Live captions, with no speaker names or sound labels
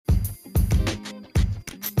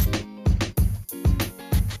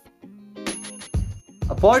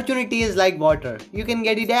Opportunity is like water. You can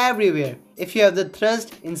get it everywhere if you have the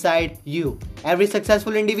thirst inside you. Every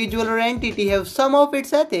successful individual or entity has some of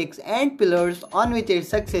its ethics and pillars on which its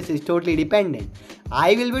success is totally dependent.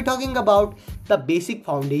 I will be talking about the basic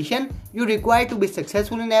foundation you require to be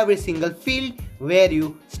successful in every single field where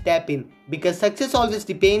you step in, because success always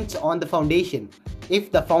depends on the foundation.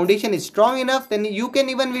 If the foundation is strong enough, then you can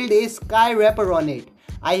even build a skyscraper on it.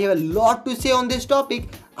 I have a lot to say on this topic.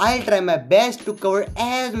 I'll try my best to cover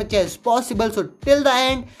as much as possible, so till the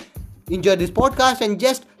end, enjoy this podcast and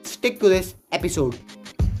just stick to this episode.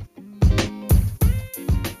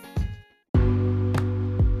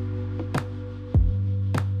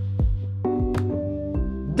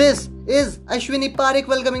 This is Ashwini Parekh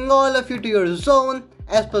welcoming all of you to your zone,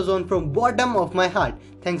 Aspa Zone, from bottom of my heart.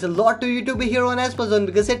 Thanks a lot to you to be here on Aspa Zone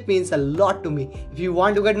because it means a lot to me. If you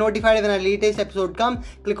want to get notified when our latest episode comes,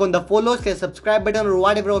 click on the follow, subscribe button or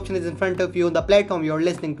whatever option is in front of you on the platform you're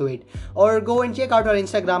listening to it. Or go and check out our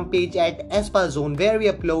Instagram page at Aspa Zone, where we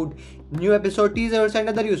upload new episode teasers and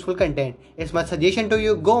other useful content. It's my suggestion to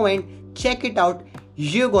you, go and check it out.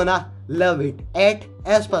 You're gonna love it at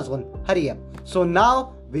Aspa Zone. Hurry up. So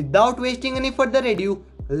now, without wasting any further ado,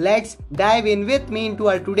 let's dive in with me into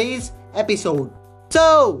our today's episode.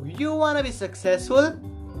 So, you wanna be successful?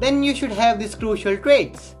 Then you should have these crucial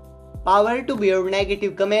traits. Power to bear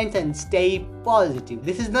negative comments and stay positive.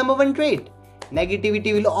 This is number one trait.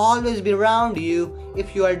 Negativity will always be around you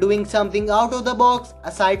if you are doing something out of the box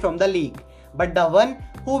aside from the league. But the one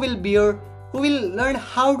who will learn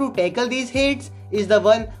how to tackle these hates is the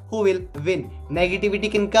one who will win. Negativity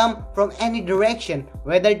can come from any direction,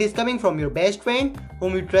 whether it is coming from your best friend,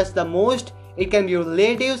 whom you trust the most. It can be your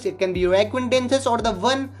relatives, it can be your acquaintances, or the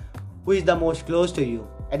one who is the most close to you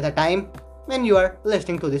at the time when you are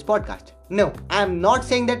listening to this podcast. No, I am not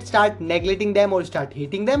saying that start neglecting them or start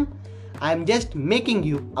hating them. I am just making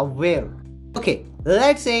you aware. Okay,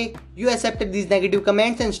 let's say you accepted these negative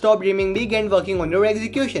comments and stopped dreaming big and working on your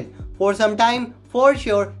execution. For some time, for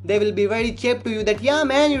sure, they will be very cheap to you that, yeah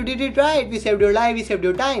man, you did it right, we saved your life, we saved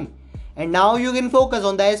your time. And now you can focus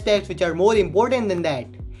on the aspects which are more important than that.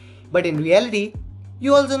 But in reality,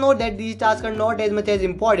 you also know that these tasks are not as much as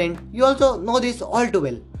important. You also know this all too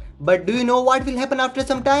well. But do you know what will happen after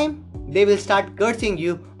some time? They will start cursing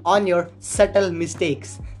you on your subtle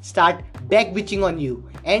mistakes, start backbitching on you,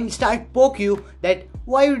 and start poke you that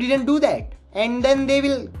why you didn't do that. And then they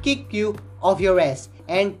will kick you off your ass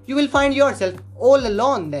and you will find yourself all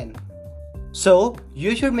alone then. So,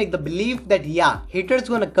 you should make the belief that yeah, haters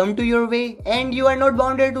gonna come to your way and you are not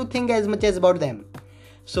bounded to think as much as about them.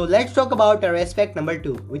 So let's talk about our aspect number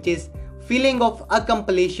 2, which is feeling of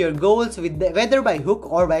accomplish your goals whether by hook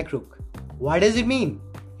or by crook. What does it mean?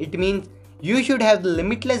 It means you should have the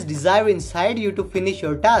limitless desire inside you to finish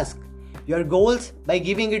your task, your goals, by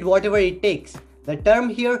giving it whatever it takes. The term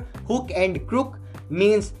here, hook and crook,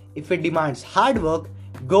 means if it demands hard work,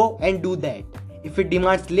 go and do that. If it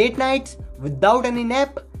demands late nights without any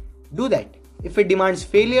nap, do that. If it demands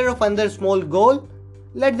failure of another small goal,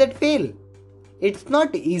 let that fail. It's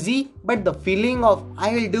not easy, but the feeling of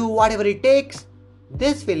I will do whatever it takes,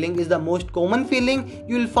 this feeling is the most common feeling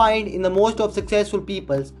you will find in the most of successful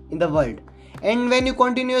people in the world. And when you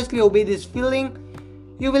continuously obey this feeling,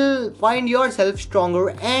 you will find yourself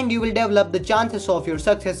stronger and you will develop the chances of your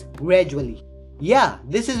success gradually. Yeah,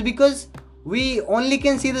 this is because we only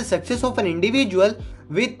can see the success of an individual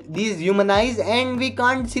with these human eyes and we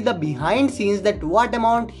can't see the behind scenes, that what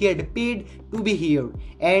amount he had paid to be here.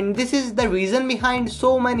 And this is the reason behind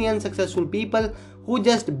so many unsuccessful people who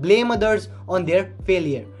just blame others on their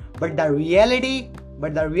failure. But the reality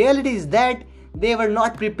is that they were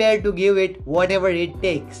not prepared to give it whatever it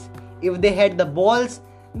takes. If they had the balls,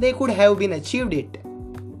 they could have been achieved it.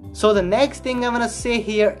 So the next thing I wanna say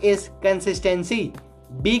here is consistency.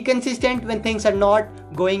 Be consistent when things are not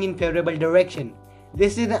going in favorable direction.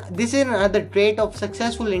 This is another trait of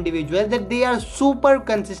successful individuals, that they are super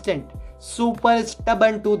consistent, super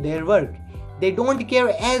stubborn to their work. They don't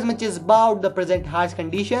care as much as about the present harsh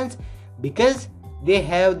conditions because they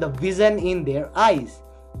have the vision in their eyes.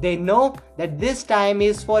 They know that this time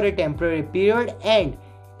is for a temporary period, and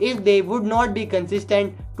if they would not be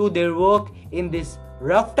consistent to their work in this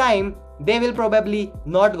rough time, they will probably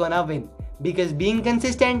not gonna win, because being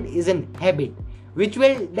consistent is an habit which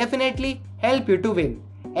will definitely help you to win.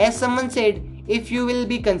 As someone said, if you will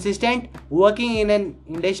be consistent working in an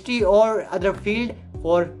industry or other field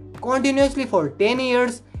for continuously for 10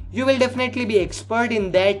 years, you will definitely be expert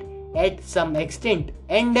in that at some extent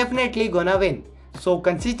and definitely gonna win. So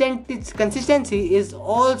consistency is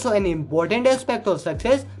also an important aspect of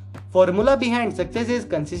success. Formula behind success is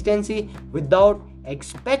consistency without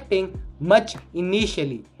expecting much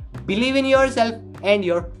initially. Believe in yourself and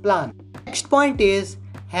your plan. Next point is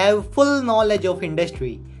have full knowledge of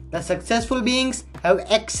industry. The successful beings have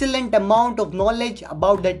excellent amount of knowledge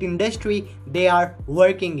about that industry they are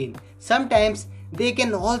working in. Sometimes they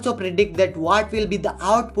can also predict that what will be the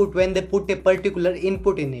output when they put a particular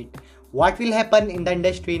input in it. What will happen in the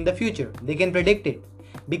industry in the future? They can predict it.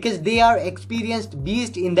 Because they are experienced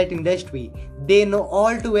beasts in that industry. They know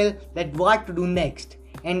all too well that what to do next.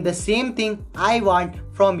 And the same thing I want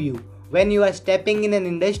from you. When you are stepping in an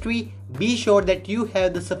industry, be sure that you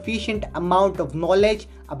have the sufficient amount of knowledge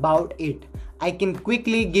about it. I can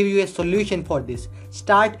quickly give you a solution for this.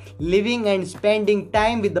 Start living and spending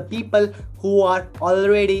time with the people who are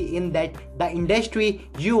already in the industry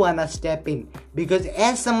you wanna step in. Because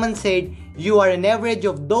as someone said, you are an average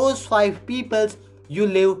of those 5 people you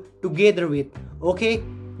live together with. Okay,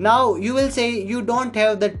 now you will say you don't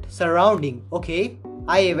have that surrounding. Okay,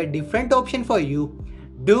 I have a different option for you.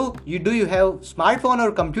 Do you have smartphone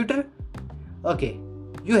or computer? Okay,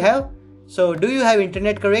 you have. So do you have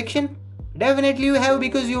internet connection? Definitely you have,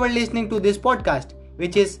 because you are listening to this podcast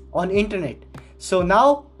which is on internet. So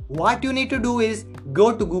now what you need to do is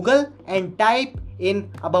go to Google and type in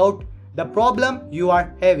about the problem you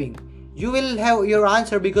are having. You will have your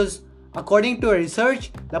answer, because according to a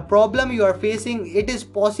research, the problem you are facing, it is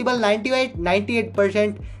possible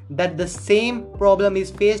 98% that the same problem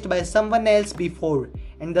is faced by someone else before,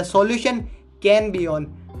 and the solution can be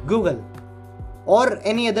on Google or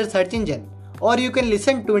any other search engine. Or you can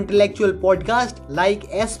listen to intellectual podcast like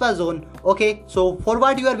Espazone. Okay, so for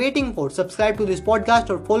what you are waiting for, subscribe to this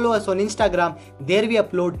podcast or follow us on Instagram. There we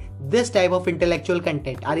upload this type of intellectual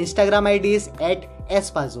content. Our Instagram ID is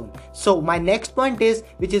 @Espazone. So my next point is,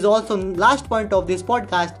 which is also last point of this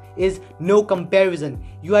podcast, is no comparison.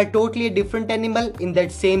 You are totally a different animal in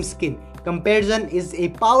that same skin. Comparison is a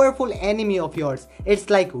powerful enemy of yours.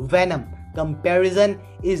 It's like venom. Comparison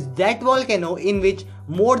is that volcano in which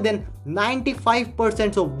more than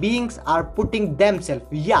 95% of beings are putting themselves.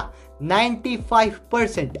 Yeah,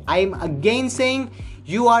 95%. I am again saying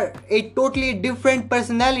you are a totally different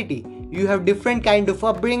personality. You have different kind of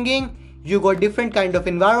upbringing. You got different kind of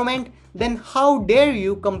environment. Then how dare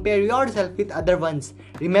you compare yourself with other ones?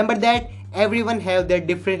 Remember that everyone have their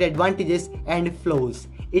different advantages and flaws.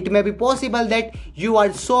 It may be possible that you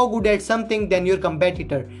are so good at something than your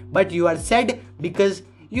competitor, but you are sad because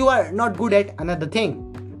you are not good at another thing.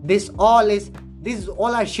 These all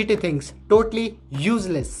are shitty things, totally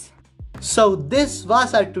useless. So this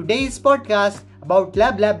was our today's podcast about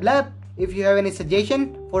blah blah blah. If you have any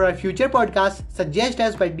suggestion for our future podcast, suggest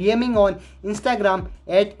us by DMing on Instagram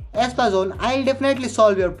 @Espazone. I'll definitely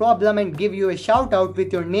solve your problem and give you a shout out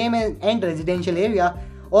with your name and residential area,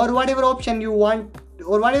 or whatever option you want,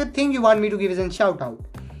 or whatever thing you want me to give as a shout out.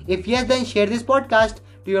 If yes, then share this podcast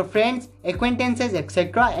to your friends, acquaintances,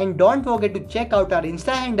 etc. And don't forget to check out our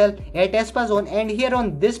Insta handle @Espazone, and here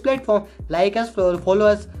on this platform, like us, follow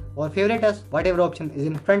us, or favorite us, whatever option is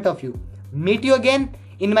in front of you. Meet you again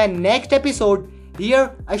in my next episode.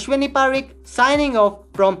 Here Ashwini Parikh signing off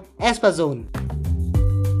from Espazone.